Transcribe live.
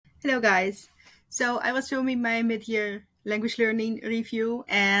Hello guys. So I was filming my mid-year language learning review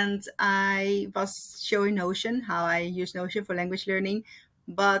and I was showing Notion, how I use Notion for language learning,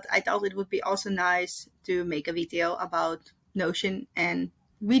 but I thought it would be also nice to make a video about Notion and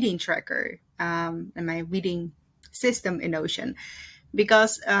reading tracker and my reading system in Notion.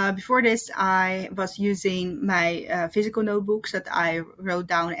 Because before this, I was using my physical notebooks that I wrote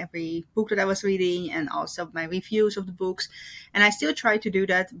down every book that I was reading and also my reviews of the books. And I still try to do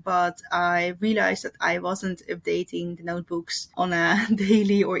that, but I realized that I wasn't updating the notebooks on a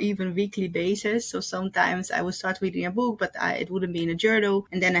daily or even weekly basis. So sometimes I would start reading a book, but it wouldn't be in a journal.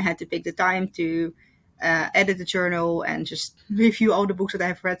 And then I had to pick the time to edit the journal and just review all the books that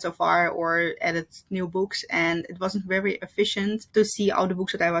I've read so far or edit new books. And it wasn't very efficient to see all the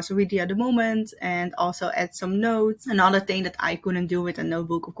books that I was reading at the moment and also add some notes. Another thing that I couldn't do with a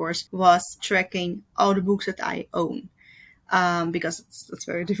notebook, of course, was tracking all the books that I own. Because it's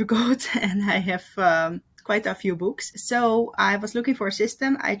very difficult and I have quite a few books. So I was looking for a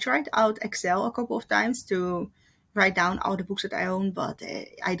system. I tried out Excel a couple of times to write down all the books that I own, but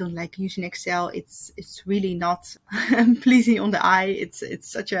I don't like using Excel. It's really not pleasing on the eye. It's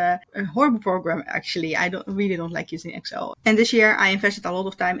such a horrible program, actually. I really don't like using Excel. And this year I invested a lot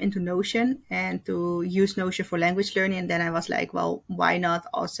of time into Notion and to use Notion for language learning. And then I was like, well, why not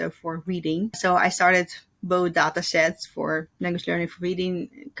also for reading? So I started both data sets for language learning, for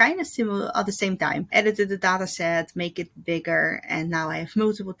reading, kind of similar at the same time. Edited the data set, make it bigger, and now I have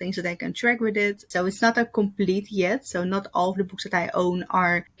multiple things that I can track with it. So it's not a complete yet. So not all of the books that I own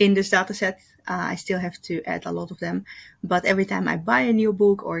are in this data set. I still have to add a lot of them. But every time I buy a new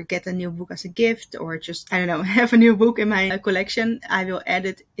book or get a new book as a gift or just, I don't know, have a new book in my collection, I will add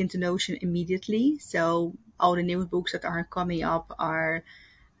it into Notion immediately. So all the new books that are coming up are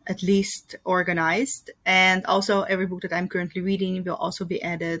at least organized, and also every book that I'm currently reading will also be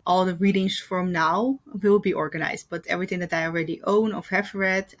added. All the readings from now will be organized, but everything that I already own or have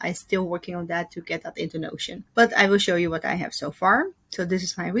read, I'm still working on that to get that into Notion. But I will show you what I have so far. So this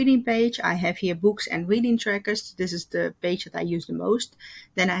is my reading page. I have here books and reading trackers. This is the page that I use the most.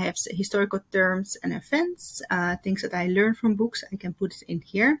 Then I have historical terms and events, things that I learned from books. I can put it in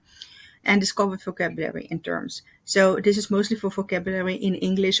here. And discovered vocabulary and terms. So this is mostly for vocabulary in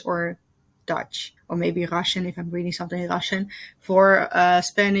English or Dutch, or maybe Russian if I'm reading something in Russian. For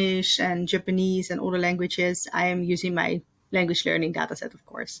Spanish and Japanese and other languages, I am using my language learning dataset, of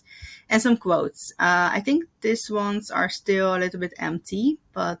course. And some quotes. I think these ones are still a little bit empty,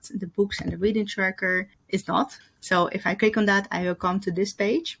 but the books and the reading tracker is not. So if I click on that, I will come to this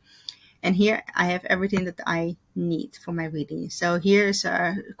page. And here I have everything that I need for my reading. So here's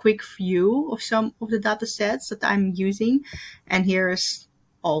a quick view of some of the data sets that I'm using. And here's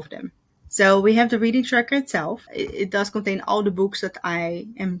all of them. So we have the reading tracker itself. It does contain all the books that I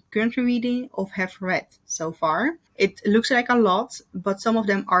am currently reading or have read so far. It looks like a lot, but some of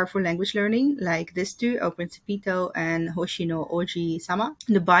them are for language learning, like this two, El Principito and Hoshino Oji-sama.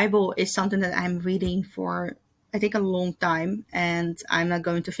 The Bible is something that I'm reading for I think a long time, and I'm not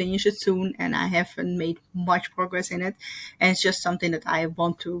going to finish it soon, and I haven't made much progress in it, and it's just something that I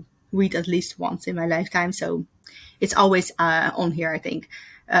want to read at least once in my lifetime, so it's always on here, I think.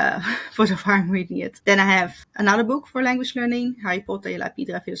 For so far I'm reading it. Then I have another book for language learning, Harry Potter y la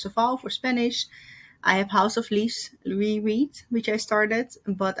Piedra Filosofal for Spanish. I have House of Leaves reread, which I started,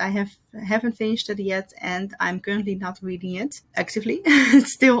 but I haven't finished it yet, and I'm currently not reading it actively.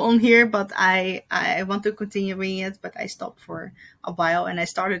 It's still on here, but I want to continue reading it, but I stopped for a while, and I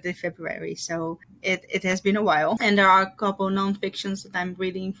started in February, so it has been a while. And there are a couple non-fictions that I'm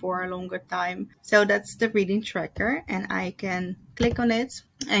reading for a longer time. So that's the reading tracker, and I can click on it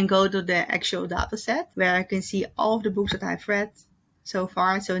and go to the actual data set, where I can see all of the books that I've read so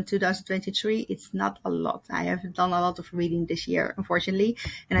far. So in 2023, it's not a lot. I haven't done a lot of reading this year, unfortunately,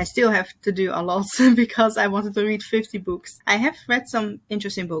 and I still have to do a lot because I wanted to read 50 books. I have read some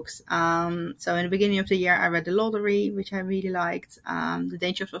interesting books. So in the beginning of the year, I read The Lottery, which I really liked. The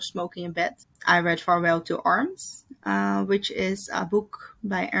Dangers of Smoking in Bed. I read Farewell to Arms, which is a book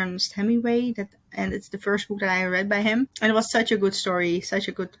by Ernest Hemingway and it's the first book that I read by him. And it was such a good story, such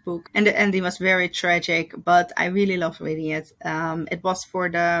a good book. And the ending was very tragic, but I really loved reading it. It was for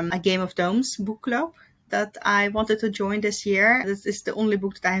the A Game of Thrones book club that I wanted to join this year. This is the only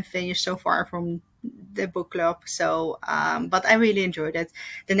book that I have finished so far from the book club. So, but I really enjoyed it.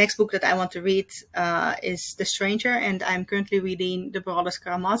 The next book that I want to read is The Stranger, and I'm currently reading The Brothers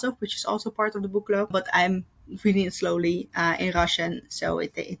Karamazov, which is also part of the book club, but I'm reading it slowly in Russian, so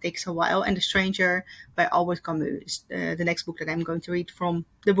it takes a while. And The Stranger by Albert Camus is the next book that I'm going to read from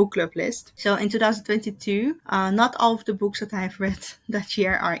the book club list. So in 2022, not all of the books that I've read that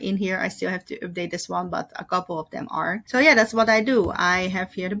year are in here. I still have to update this one, but a couple of them are. So yeah, that's what I do. I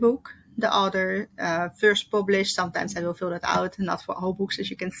have here the book, the author, first published. Sometimes I will fill that out, not for all books as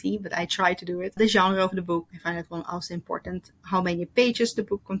you can see, but I try to do it. The genre of the book, I find that one also important. How many pages the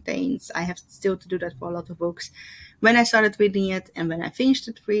book contains. I have still to do that for a lot of books. When I started reading it and when I finished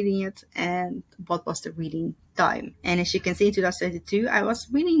reading it, and what was the reading time. And as you can see, in 2022, I was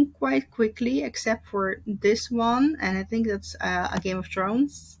reading quite quickly, except for this one, and I think that's A Game of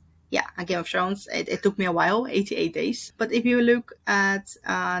Thrones. Yeah, A Game of Thrones. It took me a while, 88 days. But if you look at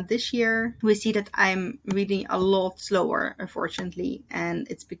this year, we see that I'm reading a lot slower, unfortunately. And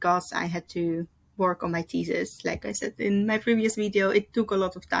it's because I had to work on my thesis. Like I said in my previous video, it took a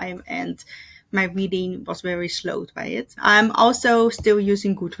lot of time and my reading was very slowed by it. I'm also still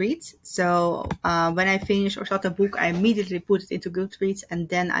using Goodreads. So when I finish or start a book, I immediately put it into Goodreads and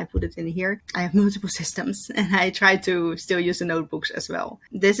then I put it in here. I have multiple systems and I try to still use the notebooks as well.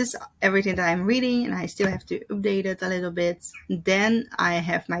 This is everything that I'm reading and I still have to update it a little bit. Then I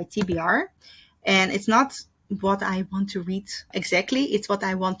have my TBR, and it's not what I want to read exactly, it's what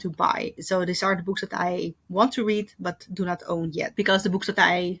I want to buy. So these are the books that I want to read but do not own yet, because the books that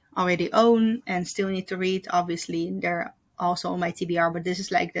I already own and still need to read, obviously they're also on my TBR, but this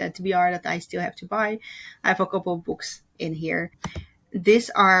is like the TBR that I still have to buy. I have a couple of books in here. This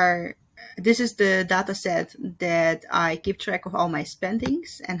is the data set that I keep track of all my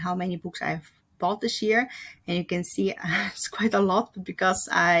spendings and how many books I've bought this year. And you can see it's quite a lot, because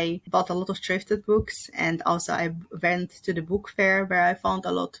I bought a lot of thrifted books and also I went to the book fair where I found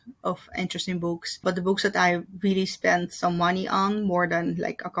a lot of interesting books. But the books that I really spent some money on, more than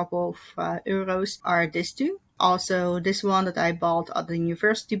like a couple of euros, are these two. Also, this one that I bought at the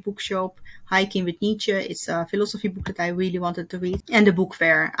university bookshop, Hiking with Nietzsche. It's a philosophy book that I really wanted to read. And the book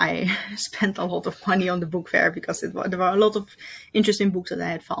fair, I spent a lot of money on the book fair because there were a lot of interesting books that I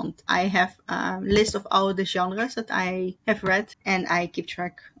had found. I have a list of all the genres that I have read and I keep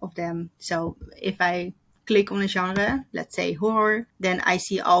track of them. So if I click on a genre, let's say horror, then I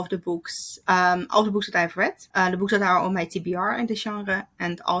see all of the books that I've read, the books that are on my TBR in the genre,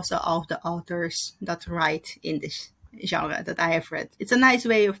 and also all of the authors that write in this genre that I have read. It's a nice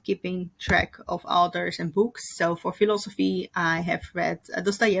way of keeping track of authors and books. So for philosophy, I have read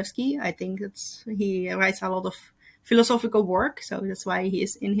Dostoevsky. I think he writes a lot of philosophical work, so that's why he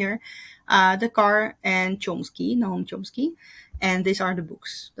is in here. Descartes and Noam Chomsky. And these are the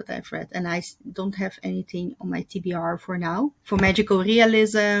books that I've read. And I don't have anything on my TBR for now. For magical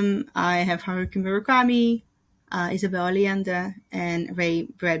realism, I have Haruki Murakami, Isabel Allende, and Ray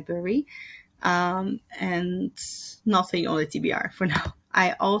Bradbury. And nothing on the TBR for now.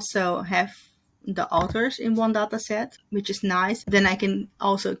 I also have the authors in one data set, which is nice. Then I can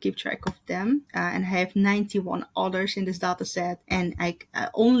also keep track of them, and I have 91 authors in this data set, and I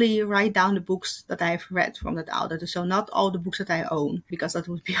only write down the books that I've read from that author. So not all the books that I own, because that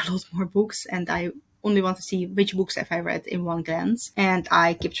would be a lot more books, and I only want to see which books have I read in one glance. And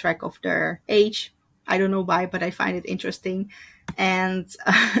I keep track of their age. I don't know why, but I find it interesting. And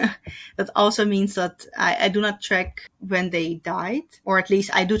that also means that I do not track when they died, or at least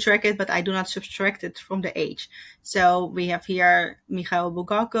I do track it, but I do not subtract it from the age. So we have here Mikhail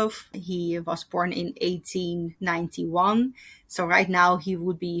Bulgakov. He was born in 1891. So right now he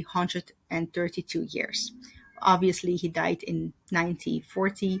would be 132 years. Obviously he died in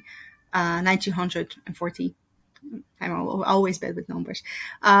 1940. I'm always bad with numbers.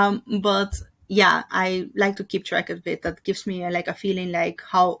 But yeah, I like to keep track of it. That gives me a feeling like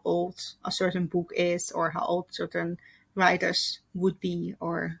how old a certain book is, or how old certain writers would be,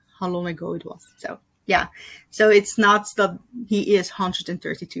 or how long ago it was. So yeah, so it's not that he is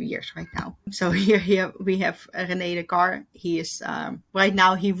 132 years right now. So here we have René Descartes. He is right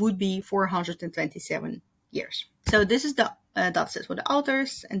now he would be 427 years. So this is the dataset for the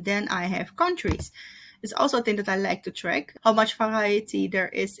authors, and then I have countries. It's also a thing that I like to track, how much variety there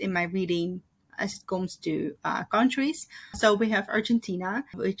is in my reading as it comes to countries. So we have Argentina,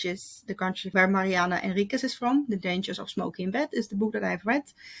 which is the country where Mariana Enriquez is from. The Dangers of Smoking in Bed is the book that I've read.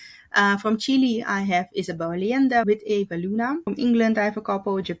 From Chile, I have Isabel Allende with Eva Luna. From England, I have a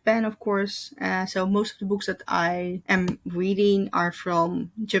couple. Japan, of course. So most of the books that I am reading are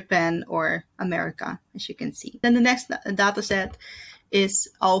from Japan or America, as you can see. Then the next data set is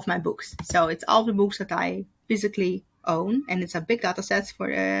all of my books. So it's all of the books that I physically own, and it's a big data set. For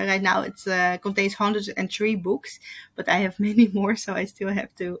right now it contains 103 books, but I have many more, so I still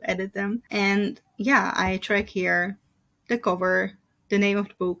have to edit them. And yeah, I track here the cover, the name of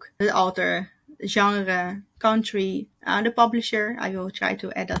the book, the author, genre, country, the publisher. I will try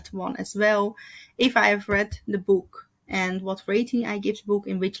to add that one as well. If I have read the book and what rating I give the book,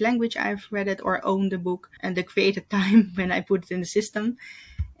 in which language I've read it or owned the book, and the created time when I put it in the system.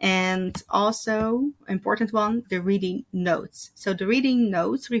 And also, important one, the reading notes. So the reading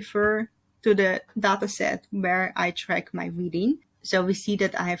notes refer to the data set where I track my reading. So we see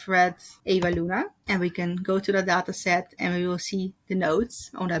that I have read Eva Luna, and we can go to the data set and we will see the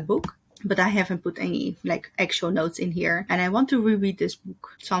notes on that book. But I haven't put any like actual notes in here, and I want to reread this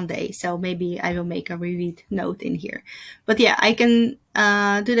book someday, so maybe I will make a reread note in here. But yeah, I can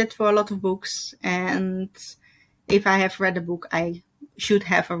do that for a lot of books, and if I have read a book, I should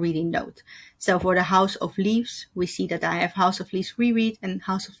have a reading note. So for the House of Leaves, we see that I have House of Leaves reread and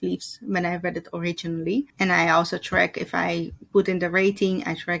House of Leaves when I read it originally. And I also track, if I put in the rating,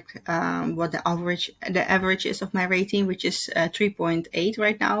 I track what the average is of my rating, which is 3.8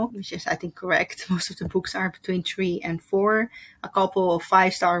 right now, which is I think correct. Most of the books are between 3 and 4, a couple of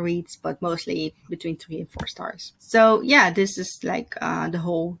 5-star reads, but mostly between 3 and 4 stars. So yeah, this is like the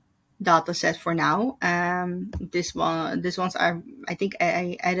whole data set for now. These ones are, I think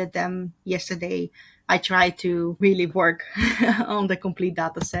I added them yesterday. I try to really work on the complete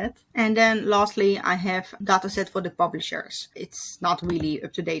data set. And then lastly, I have data set for the publishers. It's not really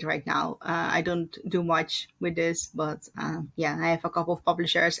up to date right now. I don't do much with this, but yeah, I have a couple of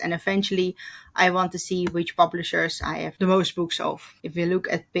publishers, and eventually I want to see which publishers I have the most books of. If you look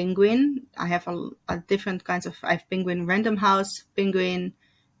at Penguin, I have a different kinds of, I have Penguin Random House, Penguin,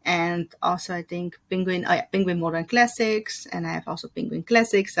 and also I think Penguin Modern Classics, and I have also Penguin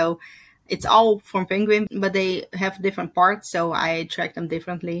Classics. So it's all from Penguin, but they have different parts, so I track them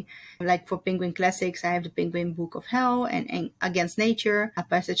differently. Like for Penguin Classics, I have the Penguin Book of Hell and Against Nature, A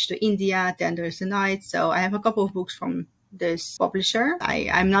Passage to India, Tender is the Night. So I have a couple of books from this publisher.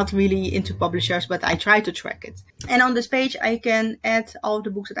 I'm not really into publishers, but I try to track it. And on this page, I can add all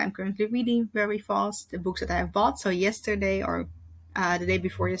the books that I'm currently reading very fast, the books that I have bought. So yesterday, or the day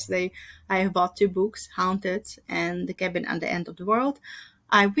before yesterday, I have bought 2 books, Haunted and The Cabin at the End of the World.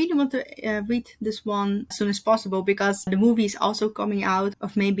 I really want to read this one as soon as possible, because the movie is also coming out, or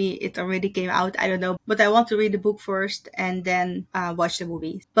maybe it already came out, I don't know. But I want to read the book first and then watch the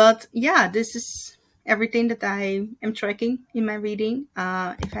movie. But yeah, this is everything that I am tracking in my reading.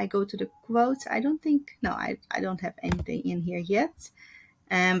 If I go to the quotes, I don't have anything in here yet.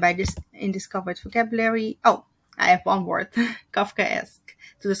 And by this, in discovered vocabulary, I have one word, Kafkaesque,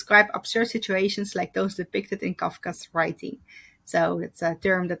 to describe absurd situations like those depicted in Kafka's writing. So it's a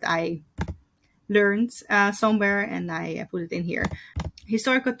term that I learned somewhere, and I put it in here.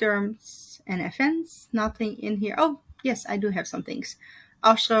 Historical terms and events, nothing in here. Oh, yes, I do have some things.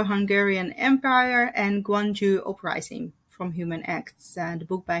 Austro-Hungarian Empire and Gwangju Uprising from Human Acts, the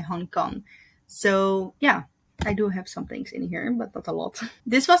book by Han Kan. So yeah, I do have some things in here, but not a lot.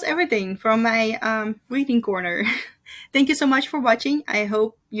 This was everything from my reading corner. Thank you so much for watching. I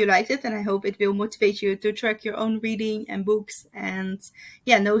hope you liked it, and I hope it will motivate you to track your own reading and books. And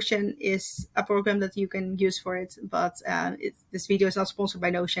yeah, Notion is a program that you can use for it, but this video is not sponsored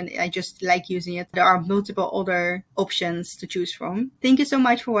by Notion. I just like using it. There are multiple other options to choose from. Thank you so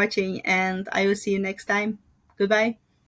much for watching, and I will see you next time. Goodbye.